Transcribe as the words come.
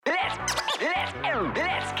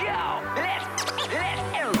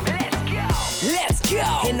Let's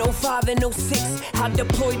go. In '05 and '06, I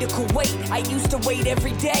deployed to Kuwait. I used to wait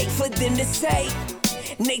every day for them to say,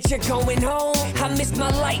 nature going home. I missed my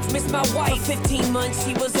life, missed my wife. For 15 months,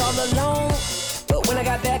 she was all alone. But when I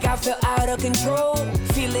got back, I felt out of control.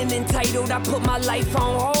 Feeling entitled, I put my life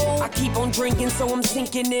on hold. I keep on drinking, so I'm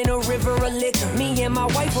sinking in a river of liquor. Me and my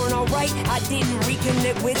wife weren't alright, I didn't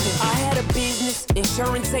reconnect with her. I had a business,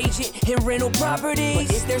 insurance agent, and rental properties.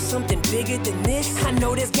 But is there something bigger than this? I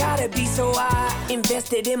know there's gotta be, so I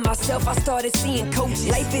invested in myself. I started seeing coaches.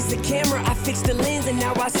 Life is a camera, I fixed the lens, and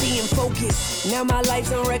now I see in focus. Now my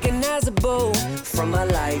life's unrecognizable from my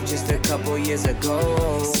life just a couple years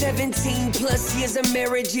ago. 17 plus years of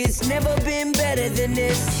marriage, it's never been better than this.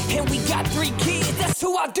 And we got 3 kids, that's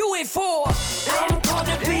who I do it for. I'm called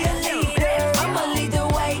to be a leader. I'ma lead the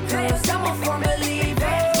way, cause I'm a firm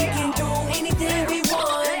believer. We can do anything we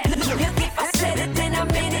want. Look, if I said it, then I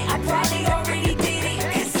meant it. I probably already did it.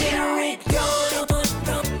 Consider it done.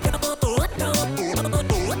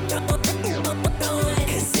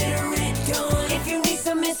 Consider it done. If you need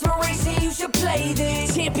some inspiration, you should play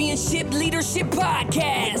this Championship Leadership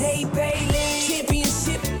Podcast with Nate Bailey.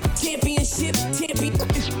 Championship Leadership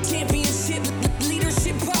Podcast.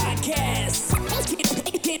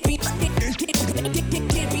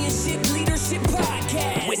 Championship Leadership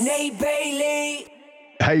Podcast with Nate Bailey.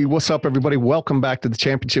 Hey, what's up, everybody? Welcome back to the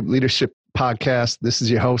Championship Leadership Podcast. This is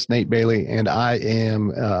your host, Nate Bailey, and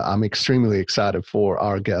I'm extremely excited for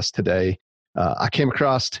our guest today. I came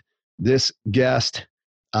across this guest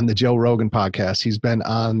on the Joe Rogan podcast. He's been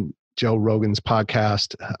on Joe Rogan's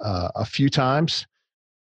podcast a few times.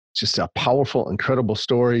 Just a powerful, incredible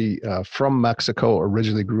story from Mexico,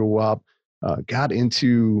 originally grew up, got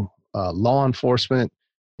into law enforcement,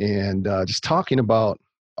 and just talking about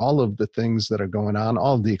all of the things that are going on,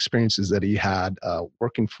 all of the experiences that he had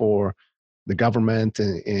working for the government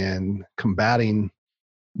and combating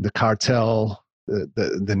the cartel,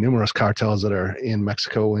 the numerous cartels that are in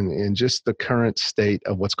Mexico, and just the current state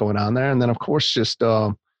of what's going on there. And then, of course, just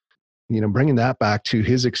bringing that back to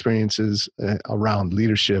his experiences around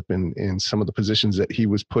leadership and some of the positions that he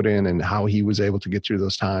was put in and how he was able to get through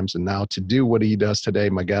those times. And now to do what he does today,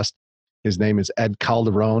 my guest, his name is Ed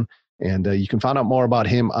Calderon. And you can find out more about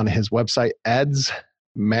him on his website,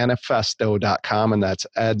 edsmanifesto.com. And that's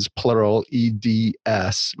Eds, plural,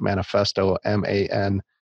 EDS, manifesto, manifesto.com.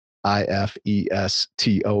 I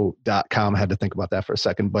had to think about that for a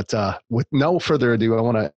second. But with no further ado, I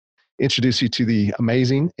want to introduce you to the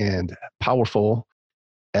amazing and powerful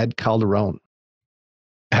Ed Calderon.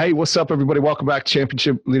 Hey, what's up, everybody? Welcome back to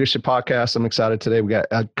Championship Leadership Podcast. I'm excited today. We got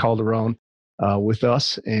Ed Calderon with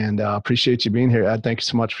us, and appreciate you being here, Ed. Thank you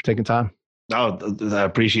so much for taking time. Oh, I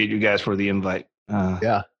appreciate you guys for the invite.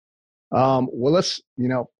 Yeah. Well,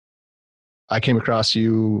 I came across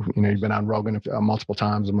you. You've been on Rogan multiple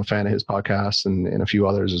times. I'm a fan of his podcast and a few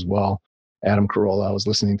others as well. Adam Carolla, I was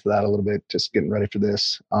listening to that a little bit, just getting ready for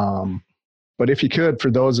this. But if you could,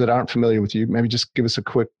 for those that aren't familiar with you, maybe just give us a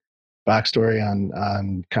quick backstory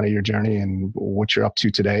on kind of your journey and what you're up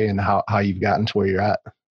to today and how you've gotten to where you're at.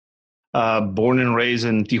 Born and raised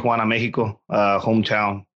in Tijuana, Mexico,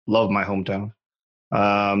 hometown. Love my hometown.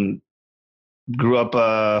 Grew up,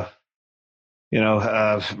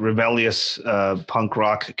 rebellious punk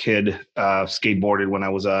rock kid, skateboarded when I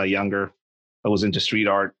was younger. I was into street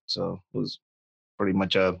art, so I was pretty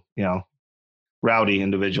much a, rowdy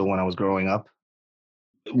individual when I was growing up.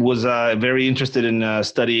 Was very interested in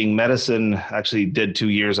studying medicine. Actually did 2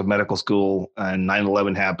 years of medical school, and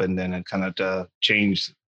 9/11 happened, and it kind of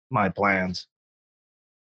changed my plans.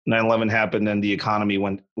 9/11 happened, and the economy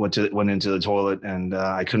went into the toilet, and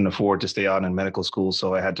I couldn't afford to stay on in medical school,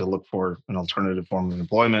 so I had to look for an alternative form of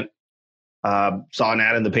employment. Saw an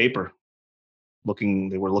ad in the paper.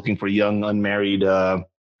 They were looking for young, unmarried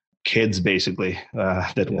kids, basically,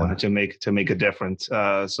 that wanted to make a difference.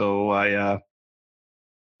 So I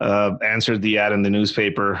answered the ad in the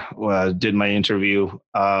newspaper, did my interview,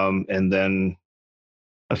 and then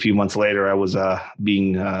a few months later, I was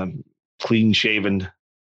being clean shaven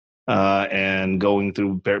and going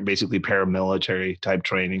through basically paramilitary type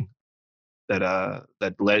training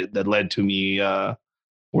that led to me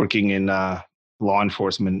working in law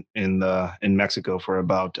enforcement in Mexico for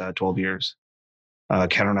about 12 years.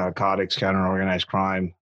 Counter narcotics, counter organized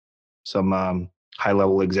crime, some high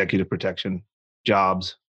level executive protection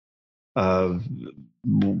jobs.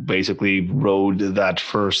 Basically rode that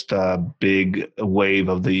first big wave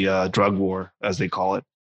of the drug war, as they call it,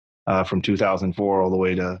 from 2004 all the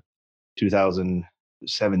way to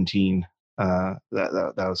 2017. That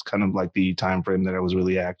was kind of like the time frame that I was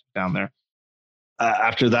really active down there.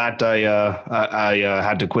 After that, I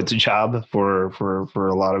had to quit the job for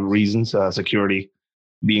a lot of reasons, security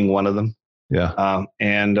being one of them. Yeah.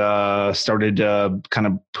 And started kind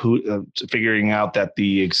of figuring out that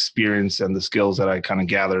the experience and the skills that I kind of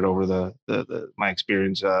gathered over my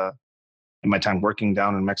experience and my time working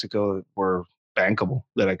down in Mexico were bankable,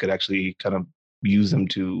 that I could actually kind of use them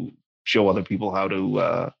to show other people how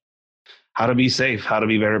to be safe, how to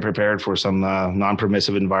be very prepared for some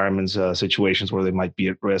non-permissive environments, situations where they might be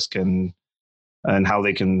at risk, and how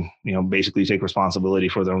they can, basically take responsibility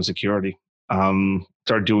for their own security.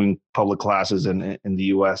 Started doing public classes in the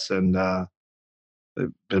U.S. and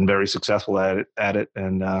been very successful at it,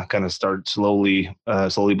 and kind of started slowly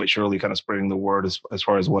but surely kind of spreading the word as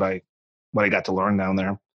far as what I got to learn down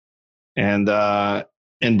there, and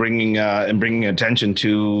bringing attention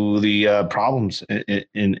to the problems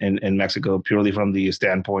in Mexico, purely from the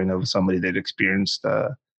standpoint of somebody that experienced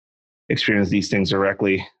these things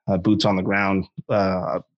directly, boots on the ground,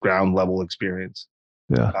 ground level experience.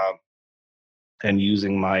 Yeah. And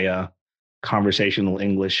using my conversational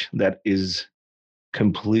English that is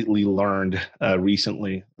completely learned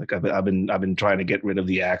recently. Like I've been trying to get rid of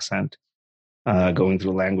the accent, going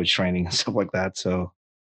through language training and stuff like that. So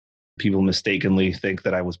people mistakenly think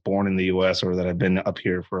that I was born in the U.S. or that I've been up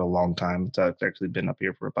here for a long time. So I've actually been up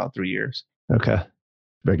here for about 3 years. Okay.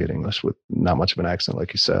 Very good English with not much of an accent,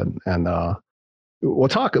 like you said. And we'll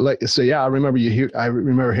talk. So yeah, I remember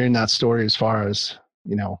hearing that story as far as,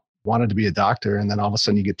 wanted to be a doctor, and then all of a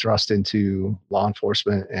sudden you get thrust into law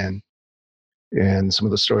enforcement, and some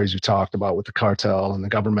of the stories you talked about with the cartel and the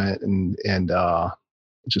government and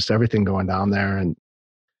just everything going down there. And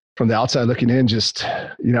from the outside looking in, just,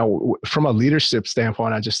 from a leadership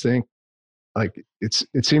standpoint, I just think like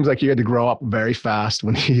it seems like you had to grow up very fast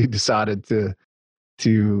when you decided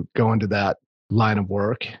to go into that line of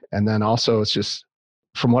work. And then also it's just,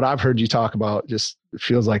 from what I've heard you talk about, just it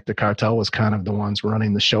feels like the cartel was kind of the ones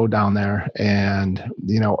running the show down there. And,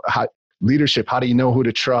 leadership, how do you know who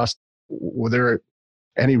to trust? Were there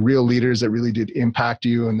any real leaders that really did impact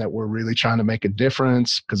you and that were really trying to make a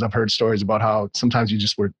difference? Because I've heard stories about how sometimes you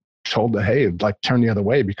just were told to, hey, like turn the other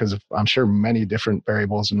way because of, I'm sure, many different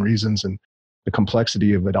variables and reasons and the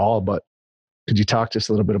complexity of it all. But could you talk just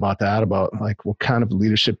a little bit about that, about like what kind of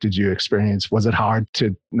leadership did you experience? Was it hard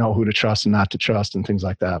to know who to trust and not to trust and things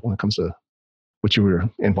like that when it comes to what you were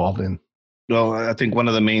involved in? Well, I think one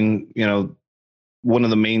of the main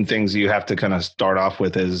things you have to kind of start off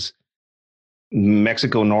with is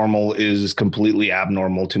Mexico normal is completely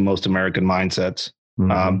abnormal to most American mindsets.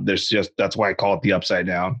 Mm-hmm. That's why I call it the upside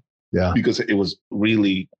down. Yeah. Because it was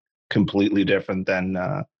really completely different than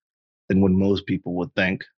what most people would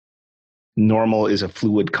think. Normal is a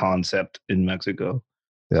fluid concept in Mexico.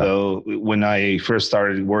 Yeah. So when I first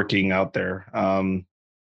started working out there, it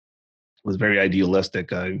was very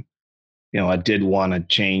idealistic. I did want to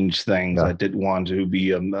change things. Yeah. I did want to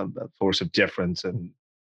be a force of difference and,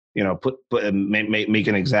 make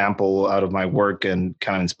an example out of my work and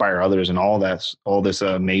kind of inspire others and all these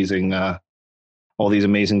amazing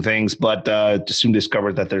things. But soon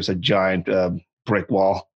discovered that there's a giant brick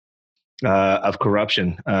wall of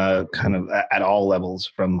corruption, kind of at all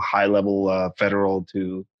levels, from high level federal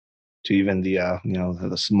to even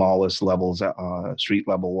the smallest levels, street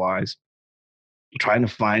level wise. Trying to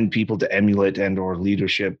find people to emulate and or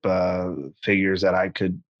leadership figures that I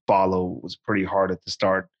could follow was pretty hard at the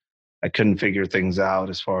start. I couldn't figure things out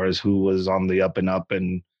as far as who was on the up and up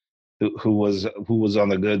and who was on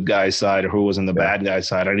the good guy side or who was on the bad guy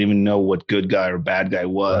side. I didn't even know what good guy or bad guy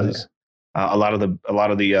was. Right. A lot of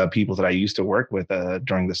the people that I used to work with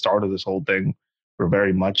during the start of this whole thing were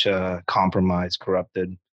very much compromised,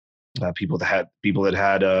 corrupted. People that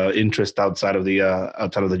had interest outside of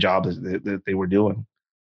the job that they were doing.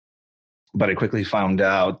 But I quickly found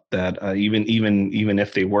out that even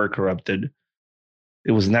if they were corrupted,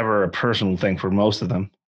 it was never a personal thing for most of them.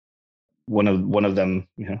 One of them,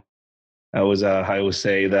 I always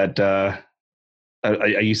say that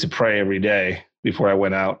I used to pray every day before I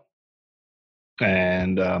went out.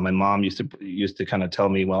 And my mom used to kind of tell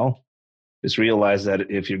me, well, just realize that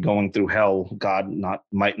if you're going through hell, God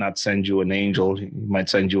might not send you an angel; He might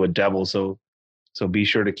send you a devil. So be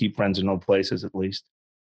sure to keep friends in low places at least,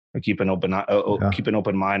 or keep an open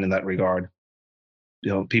mind in that regard.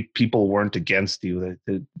 People weren't against you;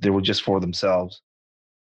 they were just for themselves,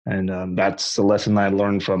 and that's the lesson I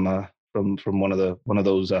learned from one of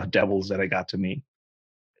those devils that I got to meet.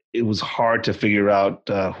 It was hard to figure out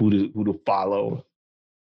who to follow.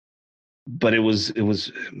 but it was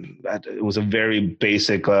a very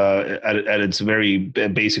basic, at its very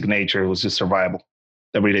basic nature. It was just survival,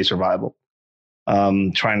 everyday survival.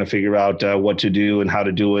 Trying to figure out what to do and how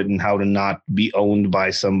to do it and how to not be owned by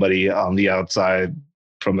somebody on the outside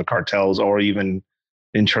from the cartels or even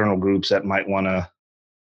internal groups that might want to,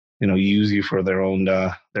 use you for their own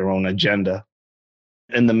agenda.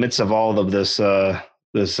 In the midst of all of this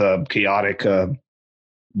chaotic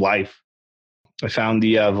life, I found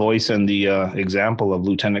the voice and the example of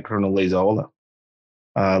Lieutenant Colonel Lazaola.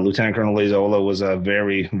 Lieutenant Colonel Lazaola was a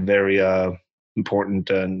very, very important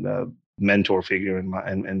and mentor figure in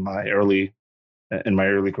my early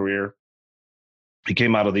career. He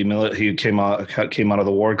came out of the he came out of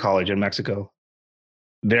the War College in Mexico.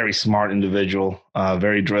 Very smart individual,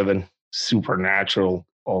 very driven, supernatural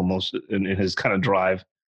almost in his kind of drive.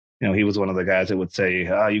 He was one of the guys that would say,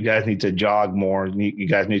 "You guys need to jog more. You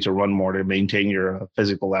guys need to run more to maintain your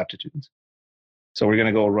physical aptitudes." So we're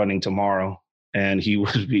gonna go running tomorrow, and he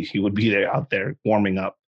would be there out there warming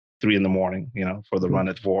up 3 a.m, for the run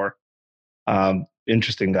at 4.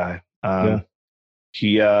 Interesting guy.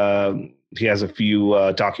 He has a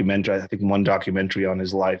few documentary. I think one documentary on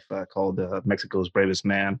his life called "Mexico's Bravest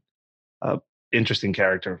Man." Interesting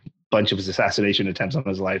character. Bunch of his assassination attempts on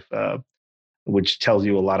his life, which tells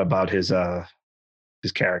you a lot about his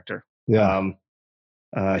character. Yeah.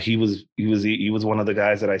 He was one of the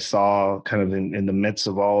guys that I saw kind of in the midst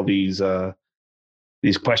of all these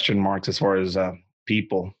question marks as far as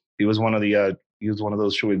people. He was one of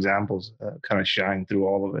those true examples, kind of shine through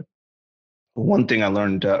all of it. One thing I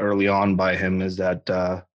learned early on by him is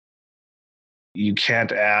that you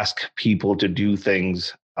can't ask people to do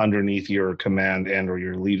things underneath your command and or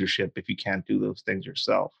your leadership if you can't do those things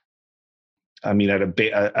yourself. I mean, at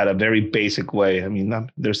a very basic way. I mean,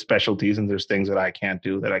 there's specialties and there's things that I can't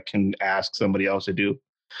do that I can ask somebody else to do.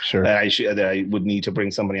 Sure. That I would need to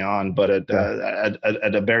bring somebody on, but at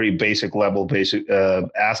a very basic level,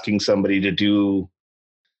 asking somebody to do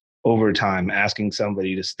overtime, asking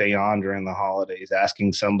somebody to stay on during the holidays,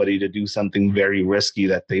 asking somebody to do something very risky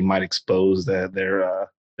that they might expose their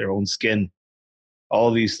own skin.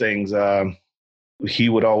 All these things, he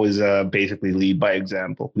would always basically lead by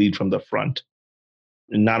example, lead from the front.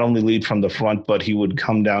 And not only lead from the front, but he would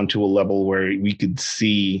come down to a level where we could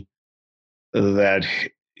see that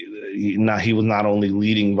he was not only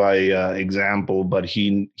leading by example, but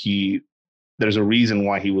he there's a reason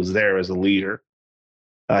why he was there as a leader.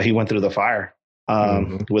 He went through the fire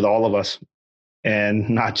with all of us, and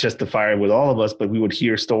not just the fire with all of us, but we would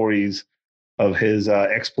hear stories of his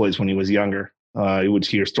exploits when he was younger. You would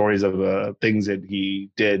hear stories of things that he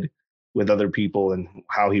did with other people and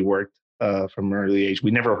how he worked from an early age.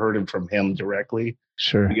 We never heard it from him directly.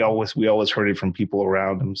 Sure. We always heard it from people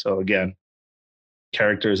around him. So again,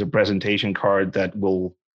 character is a presentation card that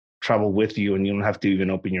will travel with you, and you don't have to even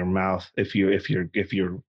open your mouth if you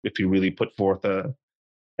really put forth a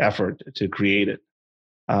effort to create it.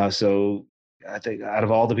 So I think out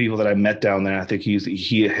of all the people that I met down there, I think he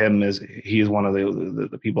is one of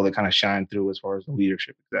the people that kind of shine through as far as the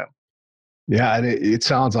leadership example. Yeah, and it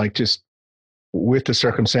sounds like, just with the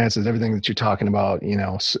circumstances, everything that you're talking about,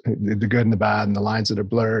 the good and the bad and the lines that are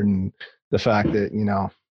blurred, and the fact that,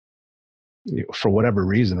 for whatever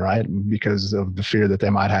reason, right, because of the fear that they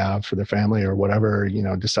might have for their family or whatever,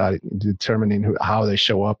 determining how they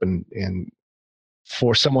show up, and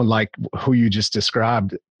for someone like who you just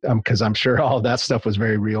described, because I'm sure all of that stuff was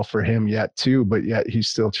very real for him yet too, but yet he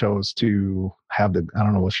still chose to have I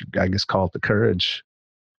don't know what I guess call it, the courage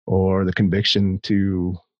or the conviction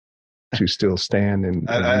to still stand and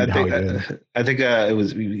I think it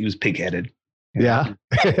was, he was pig-headed. Yeah.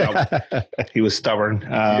 He was stubborn.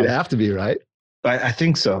 You'd have to be, right? I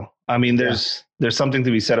think so. I mean, there's something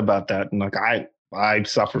to be said about that. And like, I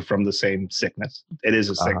suffer from the same sickness. It is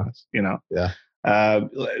a sickness, Yeah. And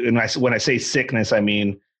when I say sickness, I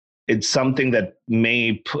mean, it's something that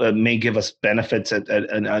may give us benefits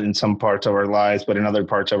in some parts of our lives, but in other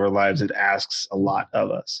parts of our lives, it asks a lot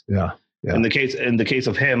of us. Yeah. Yeah. In the case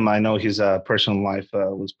of him, I know his personal life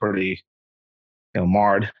was pretty,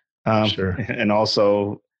 marred. Sure. And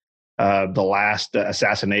also, the last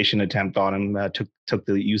assassination attempt on him took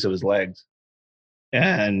the use of his legs,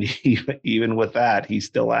 and even with that, he's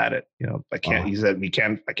still at it. I can't. He said,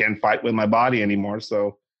 I can't fight with my body anymore.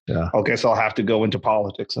 So yeah, I guess I'll have to go into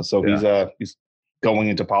politics. And so he's going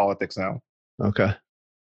into politics now. Okay.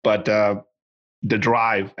 But the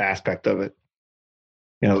drive aspect of it,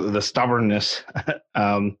 the stubbornness.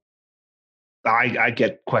 I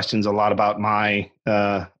get questions a lot about my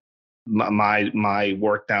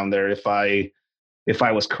work down there. If I if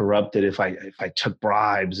I was corrupted, if I took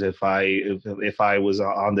bribes, if I was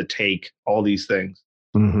on the take, all these things.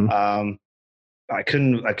 Mm-hmm. I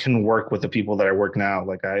couldn't work with the people that I work now.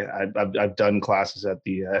 Like I've done classes at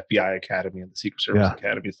the FBI Academy and the Secret Service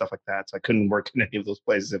Academy and stuff like that. So I couldn't work in any of those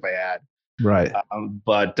places if I had. Right.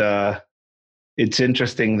 But it's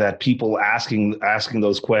interesting that people asking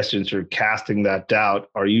those questions or casting that doubt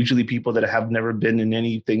are usually people that have never been in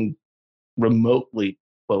anything remotely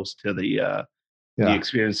close to the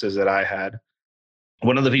experiences that I had.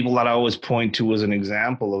 One of the people that I always point to as an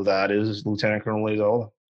example of that is Lieutenant Colonel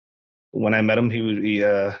Lazola. When I met him,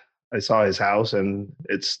 I saw his house, and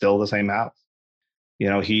it's still the same house. You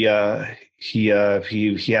know, he had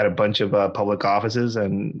a bunch of public offices,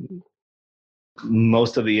 and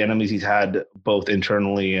most of the enemies he's had, both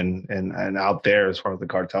internally and out there, as far as the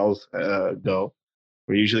cartels go,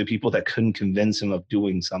 were usually people that couldn't convince him of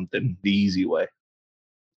doing something the easy way.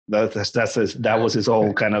 That was his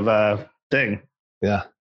whole kind of thing. Yeah.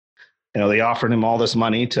 You know, they offered him all this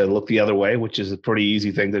money to look the other way, which is a pretty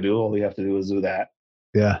easy thing to do. All you have to do is do that.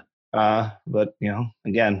 Yeah. But, you know,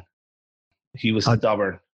 again, he was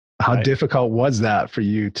stubborn. How difficult was that for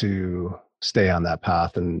you to stay on that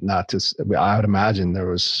path and not to? I would imagine it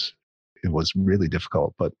was really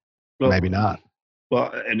difficult, but maybe not.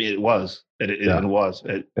 Well, I mean, it was. It was.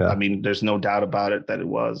 I mean, there's no doubt about it that it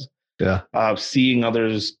was. Yeah. Seeing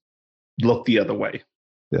others look the other way.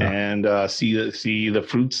 Yeah. And see the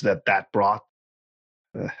fruits that brought.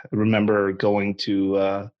 I remember going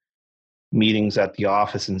to meetings at the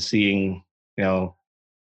office and seeing, you know,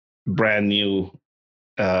 brand new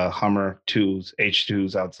Hummer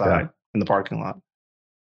H2s outside in the parking lot.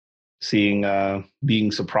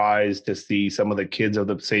 Being surprised to see some of the kids of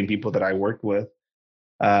the same people that I worked with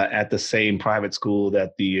at the same private school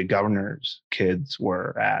that the governor's kids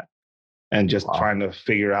were at, and just trying to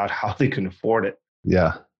figure out how they can afford it.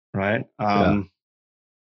 Yeah. Right.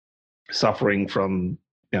 Suffering from,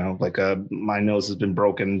 you know, like my nose has been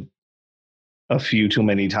broken a few too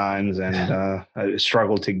many times, and I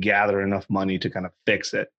struggled to gather enough money to kind of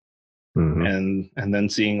fix it. Mm-hmm. And then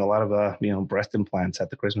seeing a lot of you know, breast implants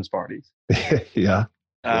at the Christmas parties. Yeah.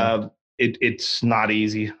 It's not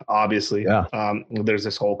easy, obviously. Yeah. There's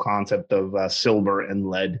this whole concept of silver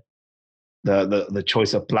and lead, the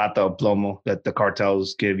choice of plata or plomo that the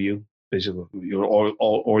cartels give you.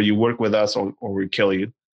 Or you work with us, or we kill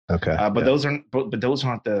you. Okay. But those aren't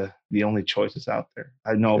the only choices out there.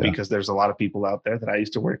 I know because there's a lot of people out there that I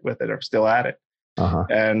used to work with that are still at it.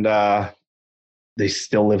 And they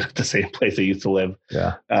still live at the same place they used to live.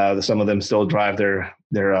 Yeah. Some of them still drive their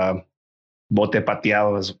bote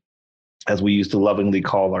pateado, as we used to lovingly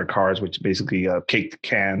call our cars, which basically caked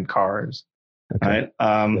can cars. Okay.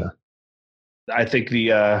 Right. I think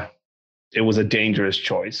it was a dangerous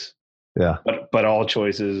choice. Yeah. But all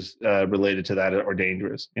choices related to that are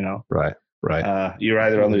dangerous, you know? Right. Right. You're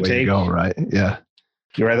either on the take. Right. Yeah.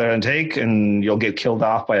 You're either on take and you'll get killed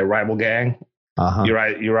off by a rival gang. You're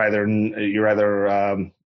either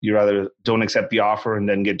don't accept the offer and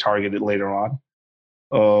then get targeted later on,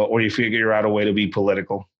 or you figure out a way to be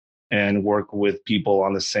political and work with people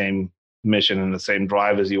on the same mission and the same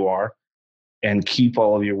drive as you are, and keep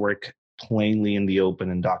all of your work plainly in the open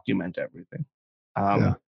and document everything.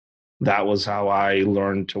 That was how I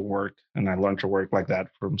learned to work, and I learned to work like that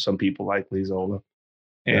from some people like Lizola.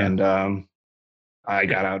 And I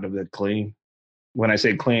got out of it clean. When I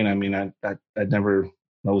say clean, I mean I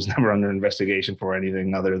was never under investigation for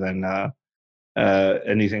anything other than the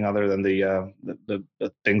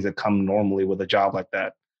things that come normally with a job like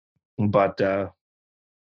that. But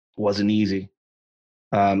wasn't easy.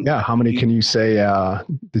 How many can you say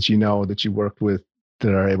that you know that you worked with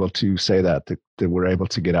that are able to say that were able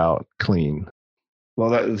to get out clean? Well,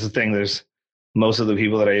 that's the thing. There's most of the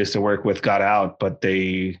people that I used to work with got out, but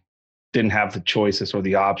they didn't have the choices or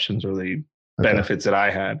the options or the benefits that I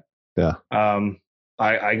had. Yeah.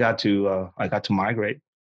 I got to migrate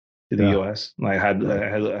to the U.S. I had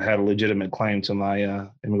a legitimate claim to my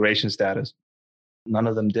immigration status. None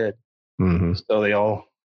of them did. Mm-hmm. So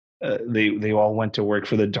they all went to work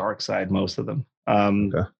for the dark side. Most of them.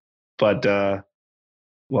 But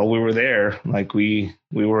while we were there, like we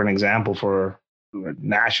were an example for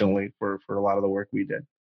nationally for a lot of the work we did.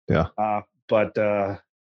 Yeah. But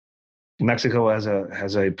Mexico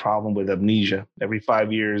has a problem with amnesia. Every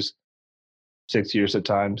 5 years, 6 years at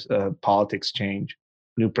times, politics change.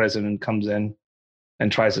 New president comes in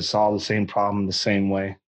and tries to solve the same problem the same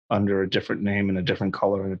way under a different name and a different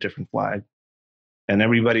color and a different flag. And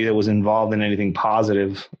everybody that was involved in anything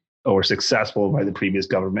positive or successful by the previous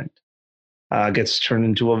government gets turned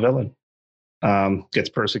into a villain, gets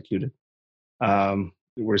persecuted.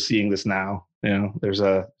 We're seeing this now. There's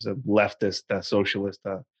a leftist, socialist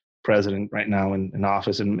president right now in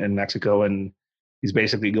office in Mexico, and he's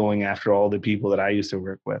basically going after all the people that I used to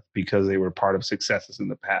work with because they were part of successes in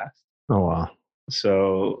the past. Oh, wow.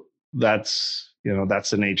 So that's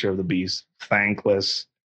the nature of the beast.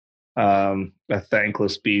 A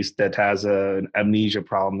thankless beast that has an amnesia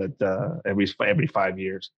problem that every 5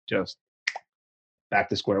 years, just back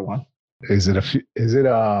to square one. Is it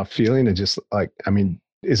a feeling of just like, I mean,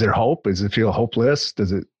 is there hope? Does it feel hopeless?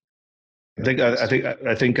 Does it?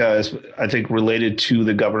 I think related to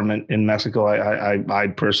the government in Mexico, I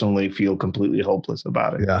personally feel completely hopeless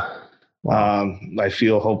about it. Yeah. Wow. I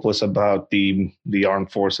feel hopeless about the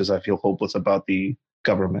armed forces. I feel hopeless about the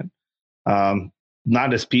government.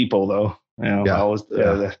 Not as people though,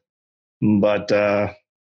 but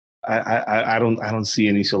I don't see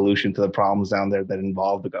any solution to the problems down there that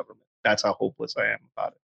involve the government. That's how hopeless I am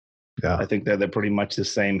about it. Yeah. I think that they're pretty much the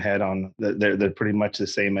same head on. They're pretty much the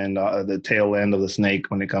same end, the tail end of the snake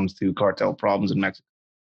when it comes to cartel problems in Mexico.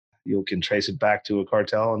 You can trace it back to a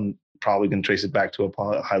cartel, and probably can trace it back to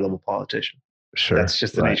a high-level politician. Sure, that's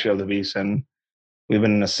just the nature of the beast, and we've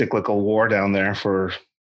been in a cyclical war down there for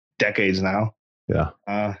decades now. Yeah,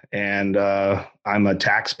 and I'm a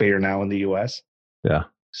taxpayer now in the U.S. Yeah,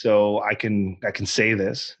 so I can say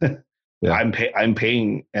this. Yeah. I'm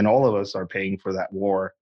paying, and all of us are paying for that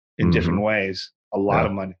war in different ways. A lot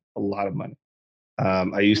of money.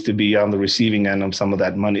 I used to be on the receiving end of some of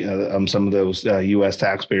that money, some of those U.S.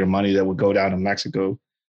 taxpayer money that would go down to Mexico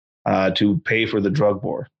to pay for the drug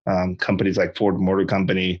war. Companies like Ford Motor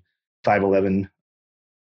Company, 511,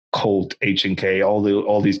 Colt, H&K,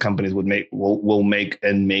 all these companies will make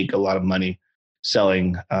a lot of money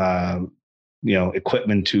selling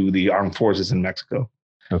equipment to the armed forces in Mexico.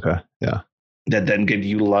 Okay. Yeah. That then get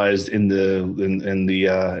utilized in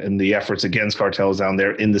the efforts against cartels down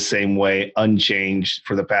there in the same way, unchanged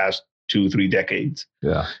for the past 2-3 decades.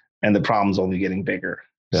 Yeah. And the problem's only getting bigger.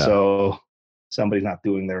 Yeah. So somebody's not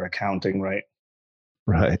doing their accounting right.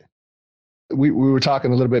 Right. We were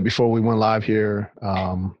talking a little bit before we went live here.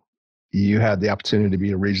 You had the opportunity to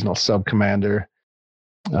be a regional sub commander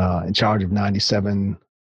in charge of 97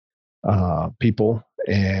 people,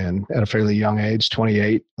 and at a fairly young age,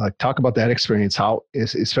 28. Like, talk about that experience, how,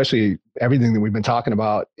 especially everything that we've been talking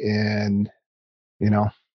about, and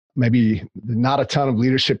maybe not a ton of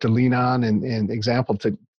leadership to lean on and example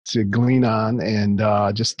to glean on, and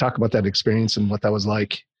just talk about that experience and what that was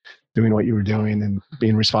like doing what you were doing and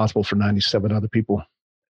being responsible for 97 other people.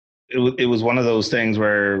 It was one of those things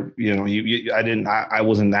where I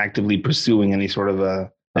wasn't actively pursuing any sort of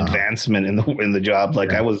advancement in the job.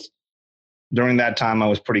 Like, I was. During that time, I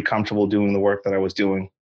was pretty comfortable doing the work that I was doing.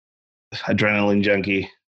 Adrenaline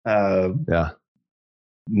junkie.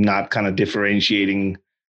 Not kind of differentiating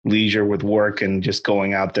leisure with work and just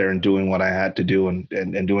going out there and doing what I had to do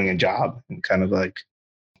and doing a job, and kind of like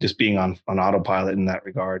just being on autopilot in that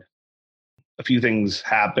regard. A few things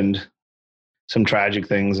happened, some tragic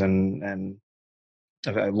things, and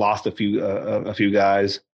I lost a few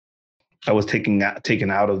guys. I was taken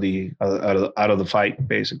out of the fight,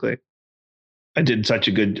 basically. I did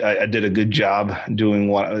a good job doing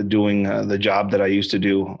the job that I used to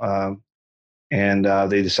do, and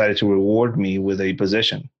they decided to reward me with a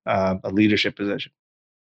position, a leadership position.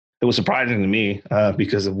 It was surprising to me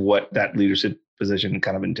because of what that leadership position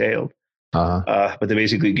kind of entailed. But they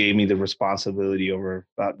basically gave me the responsibility over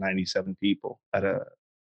about 97 people at a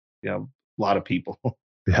lot of people.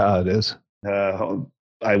 Yeah, it is.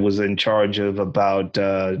 I was in charge of about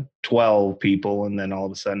 12 people, and then all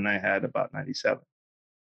of a sudden I had about 97.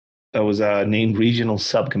 I was named regional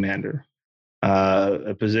sub-commander,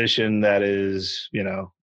 a position that is,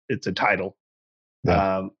 it's a title.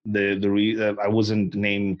 Yeah. I wasn't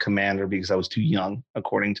named commander because I was too young,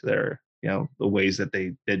 according to their, the ways that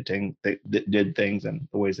they did things and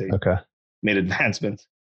the ways they made advancements.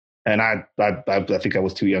 And I think I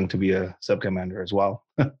was too young to be a sub-commander as well.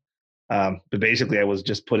 But basically, I was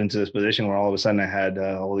just put into this position where all of a sudden I had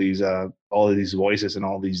all of these voices and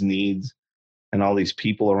all these needs and all these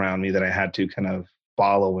people around me that I had to kind of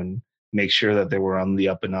follow and make sure that they were on the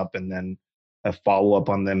up and up, and then follow up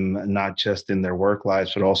on them, not just in their work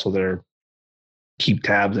lives, but also keep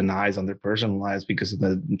tabs and eyes on their personal lives because of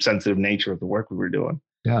the sensitive nature of the work we were doing.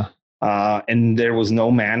 Yeah. And there was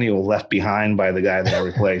no manual left behind by the guy that I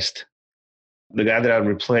replaced. The guy that I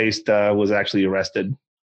replaced was actually arrested.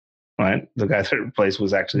 Right, the guy that I replaced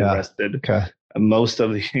was actually arrested. Okay. Most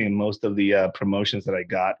of the promotions that I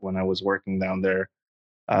got when I was working down there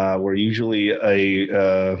were usually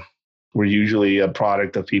a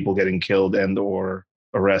product of people getting killed and or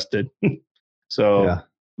arrested. So Yeah.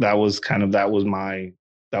 that was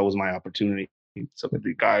my opportunity. So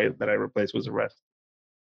the guy that I replaced was arrested.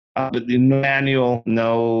 But no manual,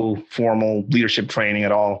 no formal leadership training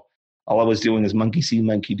at all. All I was doing is monkey see,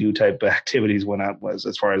 monkey do type activities when I was,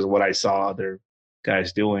 as far as what I saw other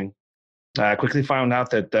guys doing. I quickly found out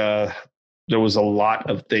that there was a lot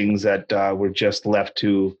of things that were just left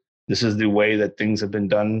to, this is the way that things have been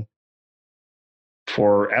done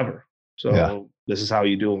forever. So this is how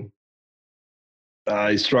you do them.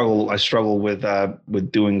 I struggle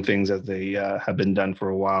with doing things as they have been done for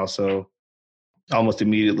a while. So almost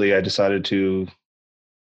immediately I decided to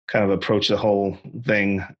kind of approach the whole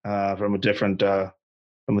thing from a different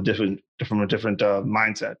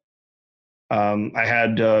mindset. I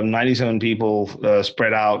had 97 people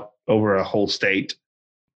spread out over a whole state,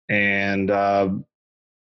 and I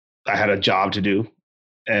had a job to do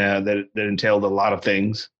that entailed a lot of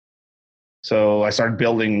things. So I started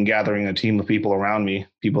building and gathering a team of people around me,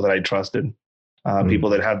 people that I trusted, people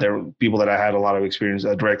that I had a lot of experience,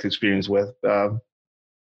 direct experience with.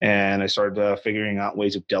 And I started figuring out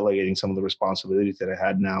ways of delegating some of the responsibilities that I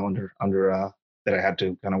had now under that I had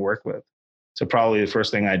to kind of work with. So probably the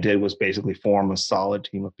first thing I did was basically form a solid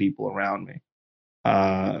team of people around me,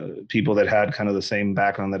 people that had kind of the same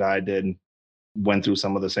background that I did, went through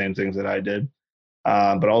some of the same things that I did,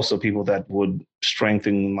 but also people that would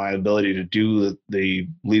strengthen my ability to do the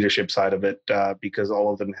leadership side of it, because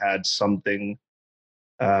all of them had something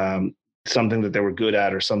that they were good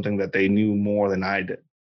at, or something that they knew more than I did.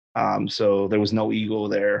 So there was no ego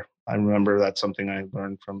there. I remember that's something I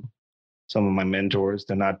learned from some of my mentors,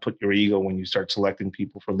 to not put your ego when you start selecting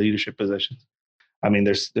people for leadership positions. I mean,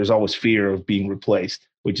 there's always fear of being replaced,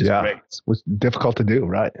 which is great. It's difficult to do,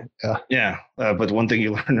 right? Yeah. But one thing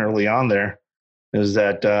you learn early on there is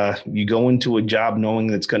that you go into a job knowing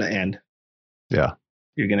that it's going to end. Yeah.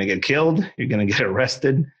 You're going to get killed. You're going to get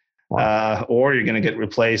arrested. Wow. Or you're going to get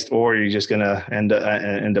replaced, or you're just going to end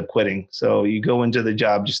up quitting. So you go into the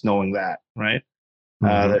job just knowing that, right?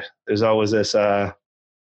 Mm-hmm. There's always this.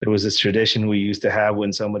 There was this tradition we used to have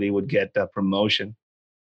when somebody would get a promotion.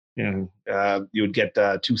 You would get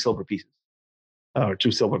 2 silver pieces or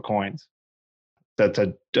 2 silver coins. That's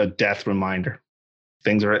a death reminder.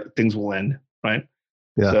 Things will end, right?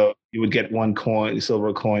 Yeah. So you would get 1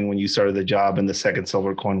 silver coin when you started the job, and the 2nd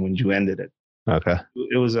silver coin when you ended it. Okay.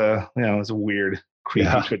 It was a weird,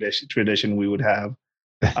 creepy tradition we would have.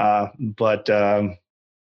 But do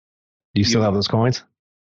you still have those coins?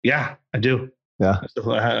 Yeah, I do. Yeah.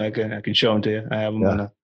 I can show them to you. I have them in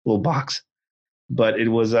a little box. But it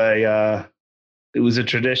was a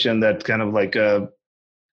tradition that kind of like I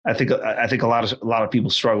think a lot of people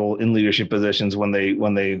struggle in leadership positions when they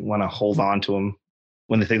want to hold on to them,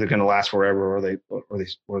 when they think they're going to last forever, or they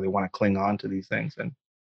want to cling on to these things. And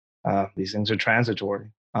these things are transitory.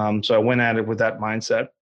 So I went at it with that mindset.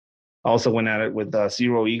 I also went at it with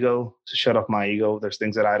zero ego, to shut off my ego. There's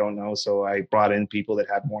things that I don't know, so I brought in people that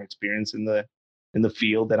had more experience in the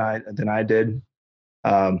field than I did,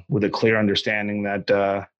 with a clear understanding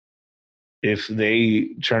that if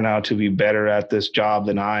they turn out to be better at this job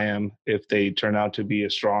than I am, if they turn out to be a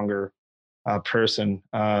stronger person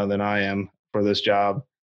than I am for this job,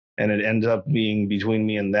 and it ends up being between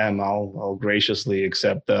me and them, I'll graciously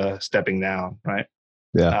accept stepping down, right?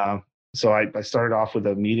 Yeah. So I started off with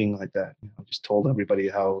a meeting like that. Just told everybody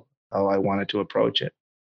how I wanted to approach it.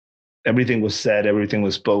 Everything was said, everything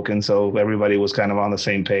was spoken, so everybody was kind of on the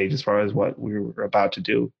same page as far as what we were about to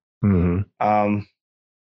do. Mm-hmm.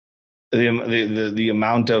 The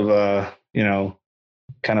amount of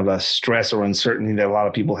kind of a stress or uncertainty that a lot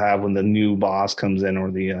of people have when the new boss comes in,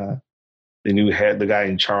 or the new head, the guy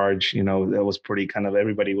in charge, that was pretty kind of,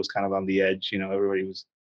 everybody was kind of on the edge. Everybody was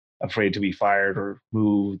afraid to be fired or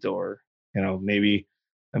moved, or maybe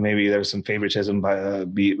there's some favoritism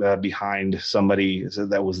behind somebody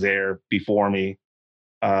that was there before me.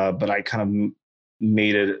 But I kind of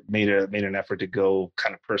made an effort to go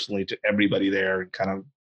kind of personally to everybody there and kind of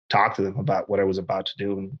talk to them about what I was about to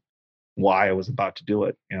do and why I was about to do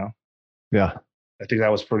it. Yeah, I think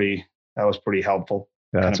that was pretty helpful.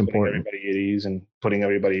 Yeah, that's important. Everybody at ease and putting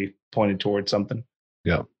everybody pointed towards something.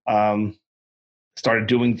 Yeah. Started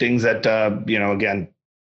doing things that again,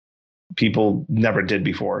 people never did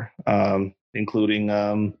before,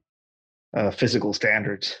 including physical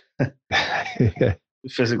standards.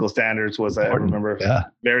 Physical standards was, I remember,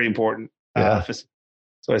 very important.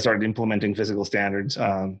 So I started implementing physical standards.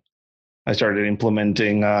 I started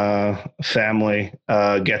implementing family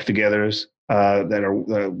get-togethers that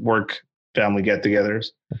are work family get-togethers.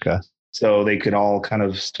 Okay. So they could all kind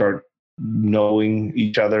of start knowing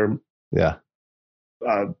each other. Yeah.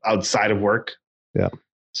 outside of work. Yeah.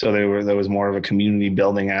 So there was more of a community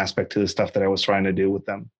building aspect to the stuff that I was trying to do with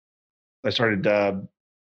them. I started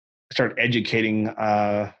educating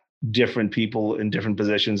different people in different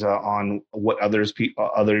positions on what other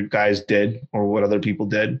guys did or what other people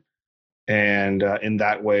did. And in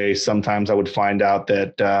that way, sometimes I would find out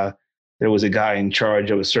that there was a guy in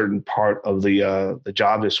charge of a certain part of the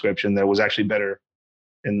job description that was actually better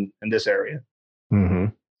in this area. Mm-hmm.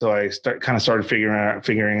 So I started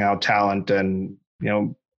figuring out talent and,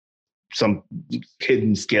 some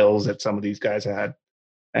hidden skills that some of these guys had.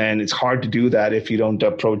 And it's hard to do that if you don't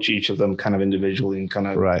approach each of them kind of individually and kind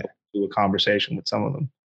of do a conversation with some of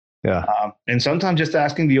them. Yeah. And sometimes just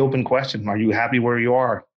asking the open question, are you happy where you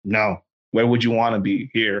are? No. Where would you want to be?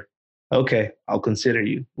 Here. Okay, I'll consider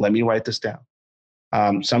you. Let me write this down.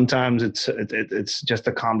 Sometimes it's just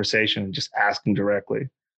a conversation, just asking directly.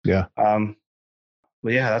 Yeah. But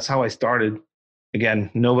yeah, that's how I started.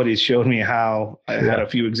 Again, nobody showed me how. I had a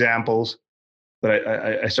few examples, but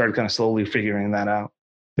I started kind of slowly figuring that out.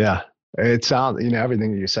 Yeah. It sounds,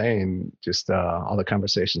 everything you're saying, just all the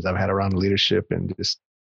conversations I've had around leadership and just,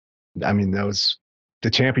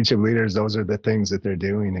 the championship leaders, those are the things that they're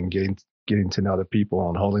doing and getting to know the people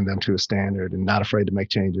and holding them to a standard and not afraid to make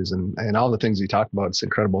changes and all the things you talked about. It's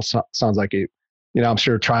incredible. Sounds like it, I'm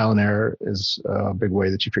sure trial and error is a big way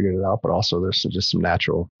that you figured it out, but also there's just some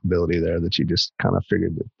natural ability there that you just kind of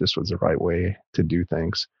figured that this was the right way to do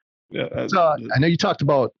things. Yeah. So I know you talked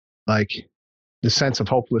about like the sense of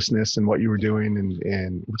hopelessness and what you were doing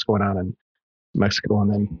and what's going on in Mexico,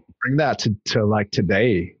 and then bring that to like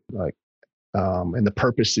today, like, and the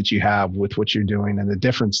purpose that you have with what you're doing and the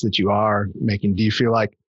difference that you are making. Do you feel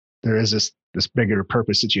like there is this bigger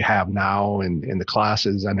purpose that you have now in the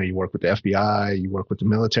classes? I know you work with the FBI, you work with the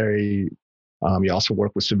military, you also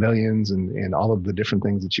work with civilians and all of the different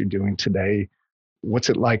things that you're doing today. What's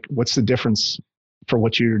it like? What's the difference for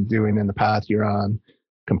what you're doing in the path you're on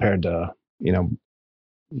compared to,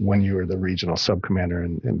 when you were the regional sub-commander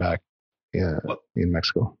and back in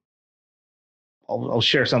Mexico? I'll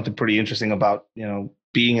share something pretty interesting about,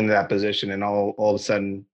 being in that position and all of a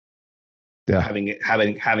sudden having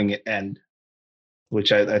it end,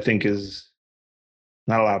 which I think is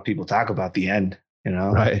not a lot of people talk about the end,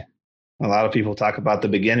 Right. A lot of people talk about the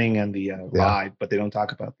beginning and the ride, but they don't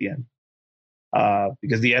talk about the end.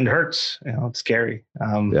 Because the end hurts, it's scary.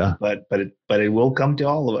 But it will come to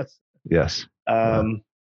all of us. Yes.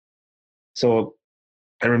 So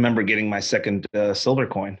I remember getting my second silver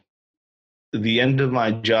coin. The end of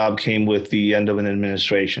my job came with the end of an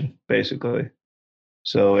administration, basically.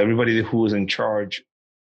 So everybody who was in charge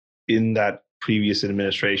in that previous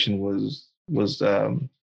administration was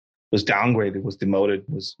downgraded, was demoted,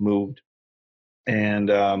 was moved,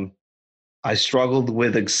 and I struggled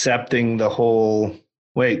with accepting the whole.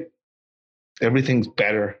 Wait, everything's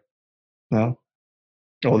better. No,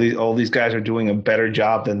 all these guys are doing a better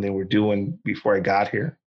job than they were doing before I got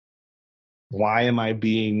here. Why am I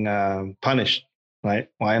being punished? Right?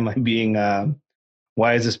 Why am I being?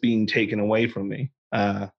 Why is this being taken away from me?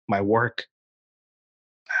 My work.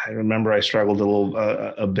 I remember I struggled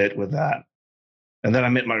a bit with that, and then I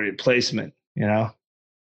met my replacement.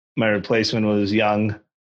 My replacement was young,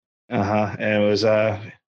 and it was.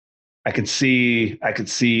 I could see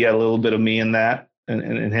a little bit of me in that,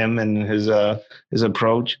 and him and his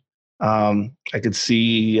approach. I could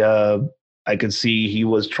see he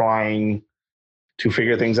was trying to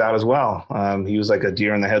figure things out as well. He was like a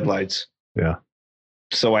deer in the headlights. Yeah.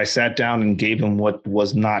 So I sat down and gave him what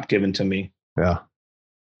was not given to me. Yeah.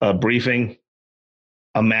 A briefing,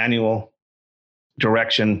 a manual,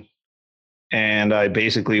 direction, and I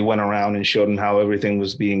basically went around and showed him how everything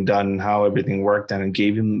was being done, how everything worked, and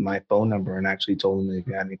gave him my phone number and actually told him if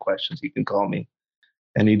you had any questions, he can call me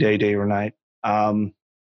any day or night.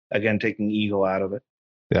 Again, taking ego out of it.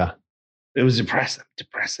 Yeah. It was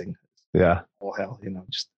depressing. Yeah. Oh hell,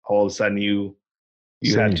 just all of a sudden you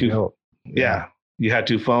had two. Yeah. You had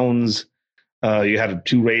two phones. You had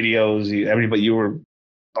two radios.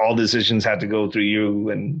 All decisions had to go through you,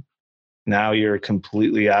 and now you're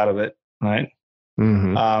completely out of it, right?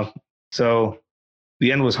 Mm-hmm. So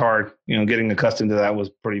the end was hard. Getting accustomed to that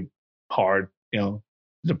was pretty hard.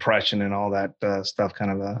 Depression and all that stuff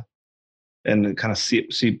and it kind of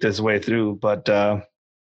seeped its way through. But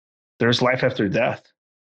there's life after death.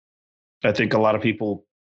 I think there's a lot of people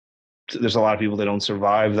that don't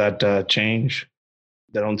survive that change.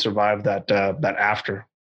 They don't survive that after.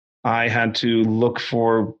 I had to look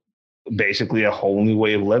for basically a whole new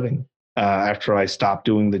way of living after I stopped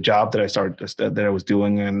doing the job that I was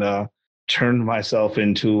doing and turned myself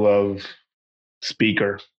into a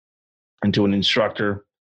speaker, into an instructor.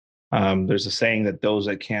 There's a saying that those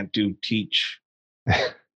that can't do teach.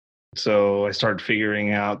 So I started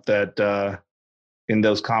figuring out that in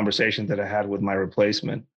those conversations that I had with my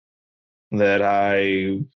replacement, that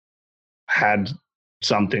I had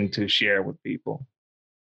something to share with people.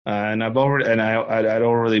 And I'd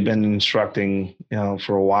already been instructing,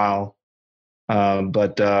 for a while.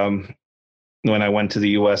 But when I went to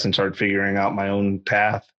the U.S. and started figuring out my own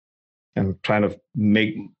path and trying to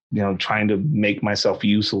make myself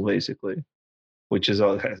useful, basically, which has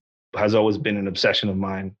always been an obsession of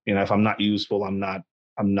mine. If I'm not useful, I'm not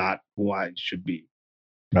who I should be.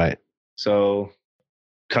 Right. So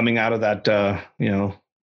coming out of that,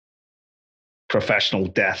 professional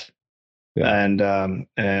death, and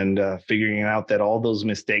figuring out that all those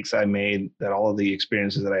mistakes I made, that all of the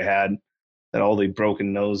experiences that I had, that all the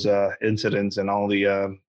broken nose incidents and all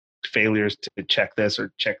the failures to check this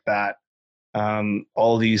or check that,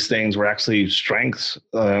 all these things were actually strengths,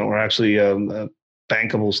 were actually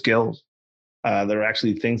bankable skills. They're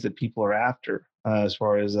actually things that people are after as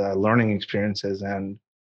far as learning experiences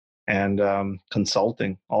and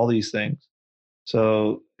consulting, all these things.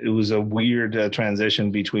 So it was a weird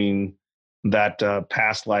transition between that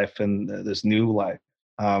past life and this new life.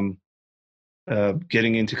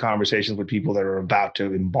 Getting into conversations with people that are about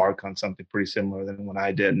to embark on something pretty similar than what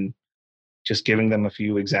I did, and just giving them a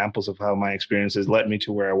few examples of how my experiences led me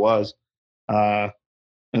to where I was, and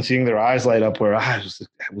seeing their eyes light up where I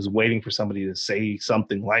was waiting for somebody to say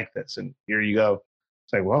something like this, and here you go.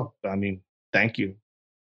 It's like, well, I mean, thank you.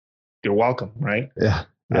 You're welcome, right? Yeah.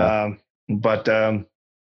 I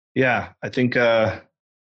think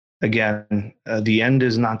again, the end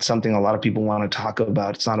is not something a lot of people want to talk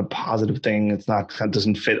about. It's not a positive thing. It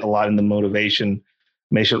doesn't fit a lot in the motivational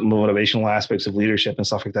aspects of leadership and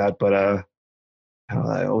stuff like that. But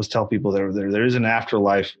I always tell people there is an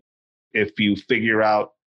afterlife if you figure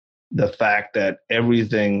out the fact that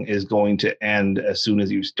everything is going to end as soon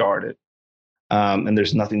as you start it. And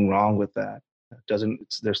there's nothing wrong with that.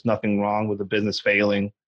 There's nothing wrong with the business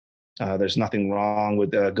failing. There's nothing wrong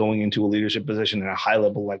with going into a leadership position at a high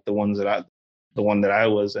level like the one that I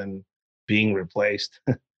was, and being replaced.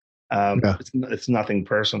 It's nothing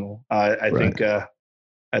personal. I think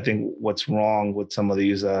what's wrong with some of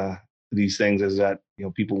these things is that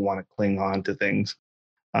people want to cling on to things.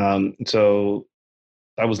 So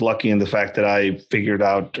I was lucky in the fact that I figured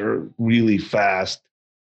out really fast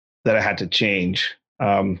that I had to change.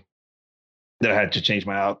 That I had to change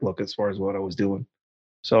my outlook as far as what I was doing.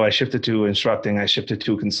 So I shifted to instructing, I shifted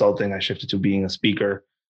to consulting, I shifted to being a speaker,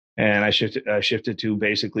 and I shifted to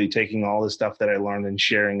basically taking all the stuff that I learned and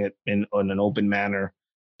sharing it in an open manner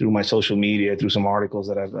through my social media, through some articles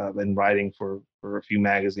that I've been writing for a few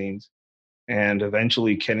magazines, and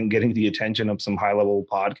eventually getting the attention of some high-level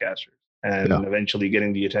podcasters, and eventually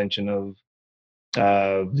getting the attention of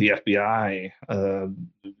the FBI,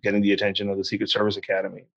 getting the attention of the Secret Service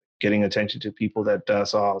Academy, getting attention to people that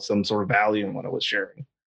saw some sort of value in what I was sharing.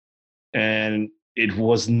 And it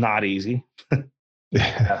was not easy.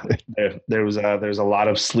 There's a lot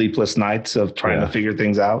of sleepless nights of trying to figure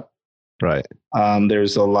things out. Right. There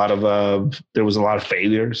was a lot of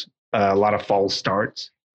failures, a lot of false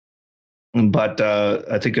starts. But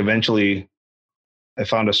I think eventually I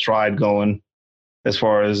found a stride going as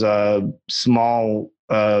far as small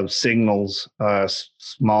signals,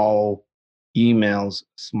 small emails,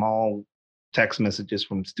 small text messages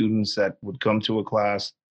from students that would come to a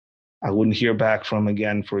class I wouldn't hear back from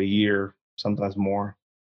again for a year, sometimes more.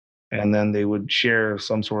 And then they would share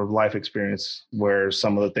some sort of life experience where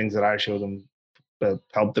some of the things that I showed them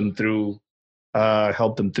helped them through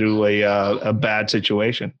a bad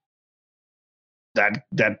situation.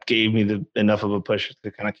 That gave me enough of a push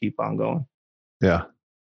to kind of keep on going. Yeah.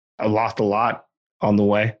 I lost a lot on the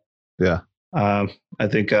way. Yeah. I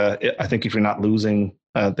think if you're not losing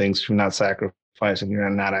things, if you're not sacrificing, you're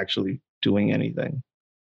not actually doing anything.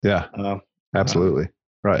 Yeah, absolutely.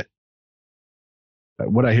 Right.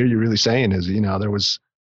 What I hear you really saying is, there was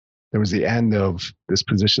the end of this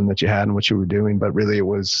position that you had and what you were doing, but really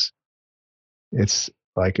it's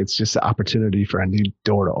just the opportunity for a new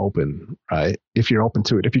door to open, right? If you're open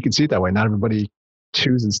to it, if you can see it that way. Not everybody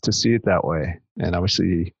chooses to see it that way. And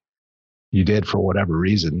obviously you did for whatever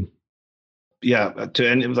reason. Yeah.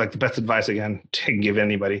 And it was like the best advice again to give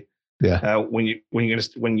anybody. Yeah. When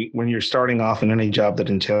you're starting off in any job that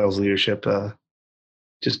entails leadership,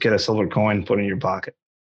 just get a silver coin, put it in your pocket.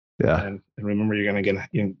 Yeah. And remember, you're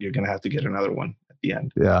gonna have to get another one at the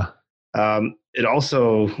end. Yeah. It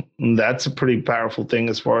also, that's a pretty powerful thing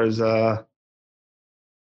as far as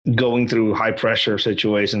going through high pressure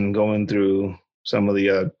situation, going through some of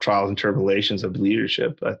the trials and tribulations of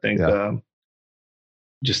leadership. I think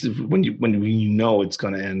just when you know it's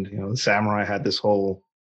going to end, the samurai had this whole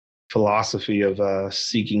philosophy of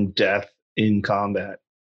seeking death in combat.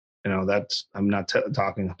 I'm not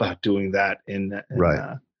talking about doing that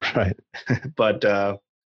right. But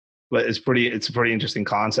it's a pretty interesting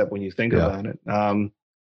concept when you think about it.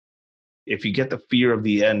 If you get the fear of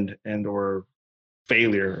the end and or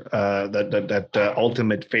failure, that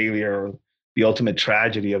ultimate failure, or the ultimate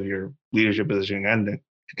tragedy of your leadership position ending,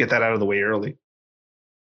 to get that out of the way early,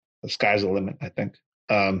 the sky's the limit. I think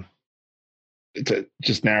it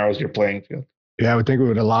just narrows your playing field. Yeah, I would think it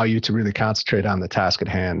would allow you to really concentrate on the task at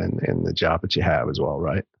hand and the job that you have as well,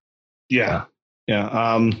 right? Yeah.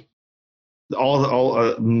 All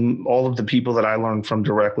of the people that I learned from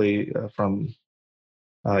directly from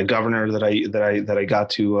governor that I got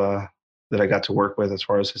to work with as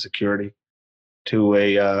far as his security, to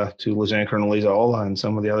Lieutenant Colonel Lisa Ola and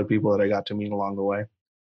some of the other people that I got to meet along the way,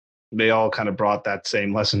 they all kind of brought that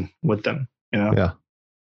same lesson with them. Yeah.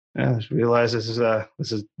 Just realize this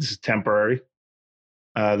is temporary.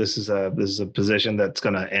 This is a position that's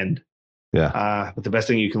going to end. Yeah. But the best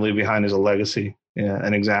thing you can leave behind is a legacy,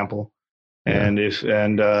 an example. Yeah. And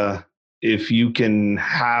if you can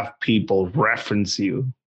have people reference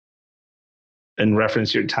you and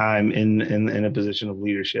reference your time in a position of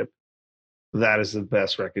leadership, that is the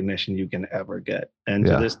best recognition you can ever get. And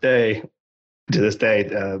to this day,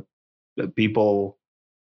 people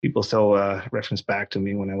still reference back to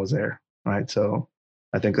me when I was there. Right. So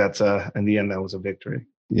I think that's in the end, that was a victory.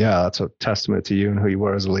 Yeah, that's a testament to you and who you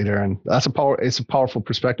were as a leader. And it's a powerful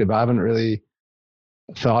perspective. I haven't really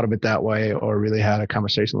thought of it that way or really had a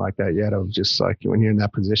conversation like that yet, of just like when you're in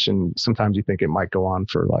that position, sometimes you think it might go on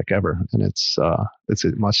for like ever. And it's a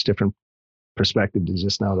much different perspective to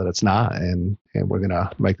just know that it's not. And we're going to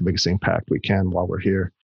make the biggest impact we can while we're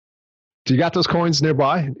here. Do you got those coins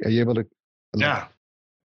nearby? Are you able to? Yeah.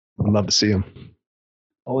 I'd love to see them.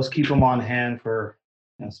 Always keep them on hand for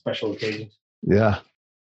special occasions. Yeah.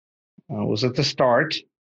 Was at the start.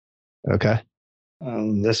 Okay.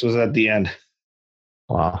 This was at the end.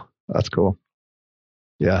 Wow, that's cool.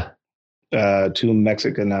 Yeah. 2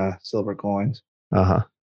 Mexican silver coins.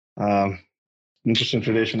 Interesting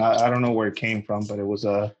tradition. I don't know where it came from, but it was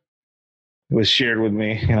shared with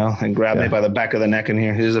me, and grabbed me by the back of the neck. And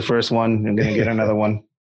here's the first one. I'm gonna get another one.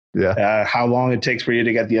 Yeah. How long it takes for you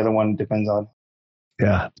to get the other one depends on.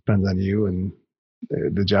 Yeah, it depends on you and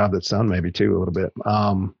the job that's done, maybe too, a little bit.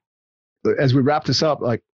 As we wrap this up,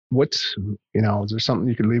 like, what's, is there something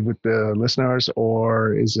you could leave with the listeners,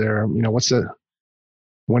 or is there,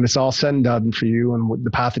 when it's all said and done for you and what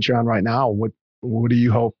the path that you're on right now, what do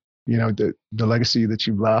you hope, the legacy that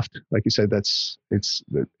you've left, like you said, it's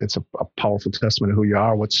a powerful testament of who you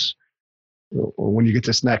are. When you get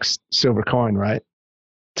this next silver coin, right,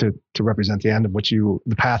 to represent the end of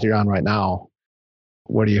the path you're on right now,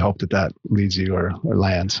 where do you hope that leads you or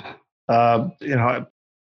lands?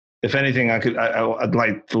 If anything, I'd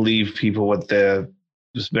like to leave people with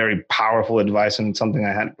just very powerful advice, and something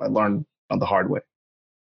I learned on the hard way.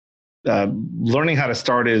 Learning how to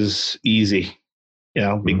start is easy.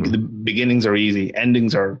 The beginnings are easy.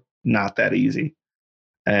 Endings are not that easy.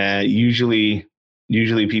 Usually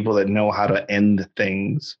people that know how to end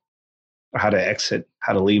things, or how to exit,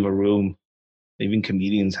 how to leave a room. Even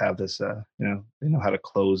comedians have this. They know how to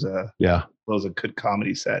close a good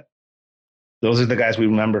comedy set. Those are the guys we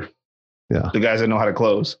remember. Yeah. The guys that know how to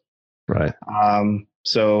close. Right.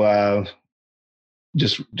 So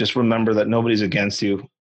just remember that nobody's against you.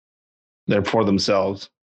 They're for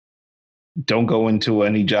themselves. Don't go into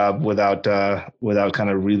any job without kind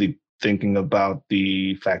of really thinking about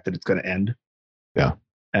the fact that it's going to end. Yeah.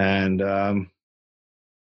 And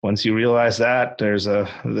once you realize that, there's a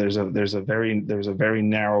very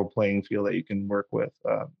narrow playing field that you can work with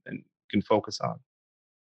and can focus on.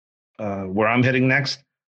 Where I'm heading next,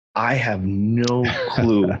 I have no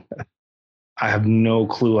clue. I have no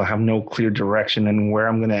clear direction and where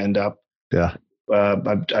I'm going to end up. Yeah.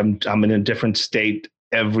 I'm in a different state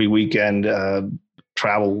every weekend. I'm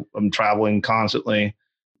traveling constantly,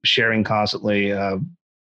 sharing constantly,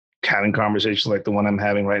 having conversations like the one I'm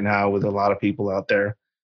having right now with a lot of people out there.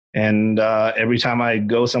 And every time I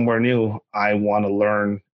go somewhere new, I want to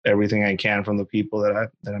learn everything I can from the people that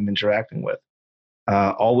I'm interacting with.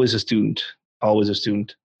 Always a student.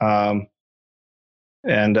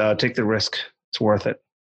 And take the risk. It's worth it.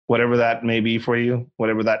 Whatever that may be for you,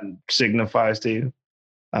 whatever that signifies to you,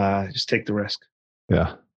 just take the risk.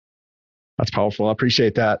 Yeah. That's powerful. I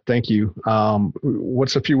appreciate that. Than's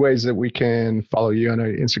a few ways that we can follow you? I know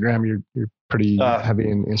Instagram, you're pretty heavy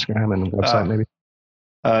in Instagram and website maybe?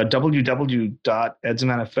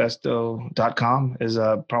 www.edsmanifesto.com is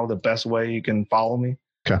probably the best way you can follow me.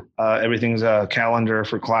 Okay. Everything's a calendar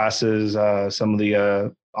for classes, some of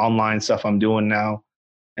the online stuff I'm doing now,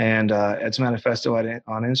 and Eds Manifesto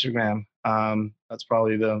on Instagram. That's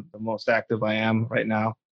probably the most active I am right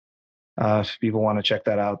now. If people want to check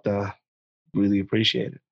that out, really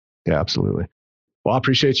appreciate it. Yeah, absolutely. Well, I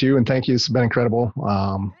appreciate you, and thank you. It's been incredible.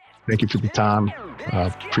 Thank you for the time.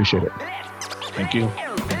 Appreciate it. Thank you.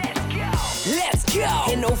 Let's go!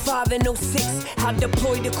 In 05 and 06, I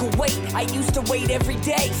deployed to Kuwait. I used to wait every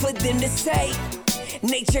day for them to say,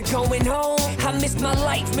 nature going home. I missed my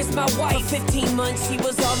life, missed my wife. 15 months, she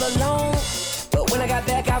was all alone. But when I got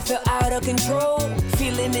back, I felt out of control.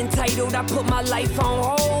 Feeling entitled, I put my life on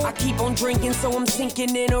hold. I keep on drinking, so I'm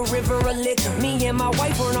sinking in a river of liquor. Me and my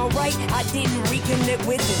wife weren't alright, I didn't reconnect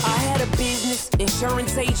with her. I had a business,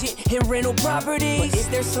 insurance agent, and rental properties. But is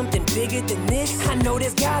there something bigger than this? I know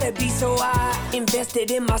there's gotta be, so I invested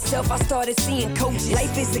in myself. I started seeing coaches.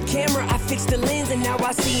 Life is a camera, I fixed the lens, and now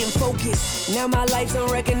I see in focus. Now my life's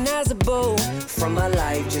unrecognizable from my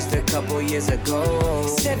life just a couple years ago.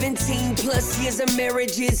 17 plus years of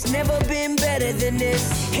marriage, it's never been better than this.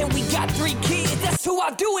 And we got 3 kids, that's who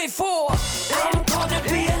I do it for. I'm called to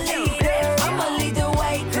be a leader. I'ma lead the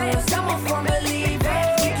way, cause I'm a firm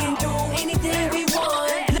believer. We can do anything we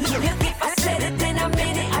want. If I said it, then I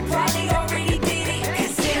meant it. I probably already did it.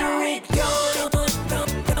 Consider it done.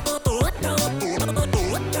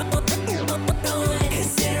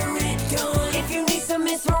 Consider it done. If you need some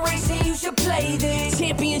inspiration, you should play this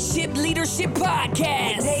Championship Leadership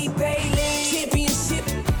Podcast. Hey, baby.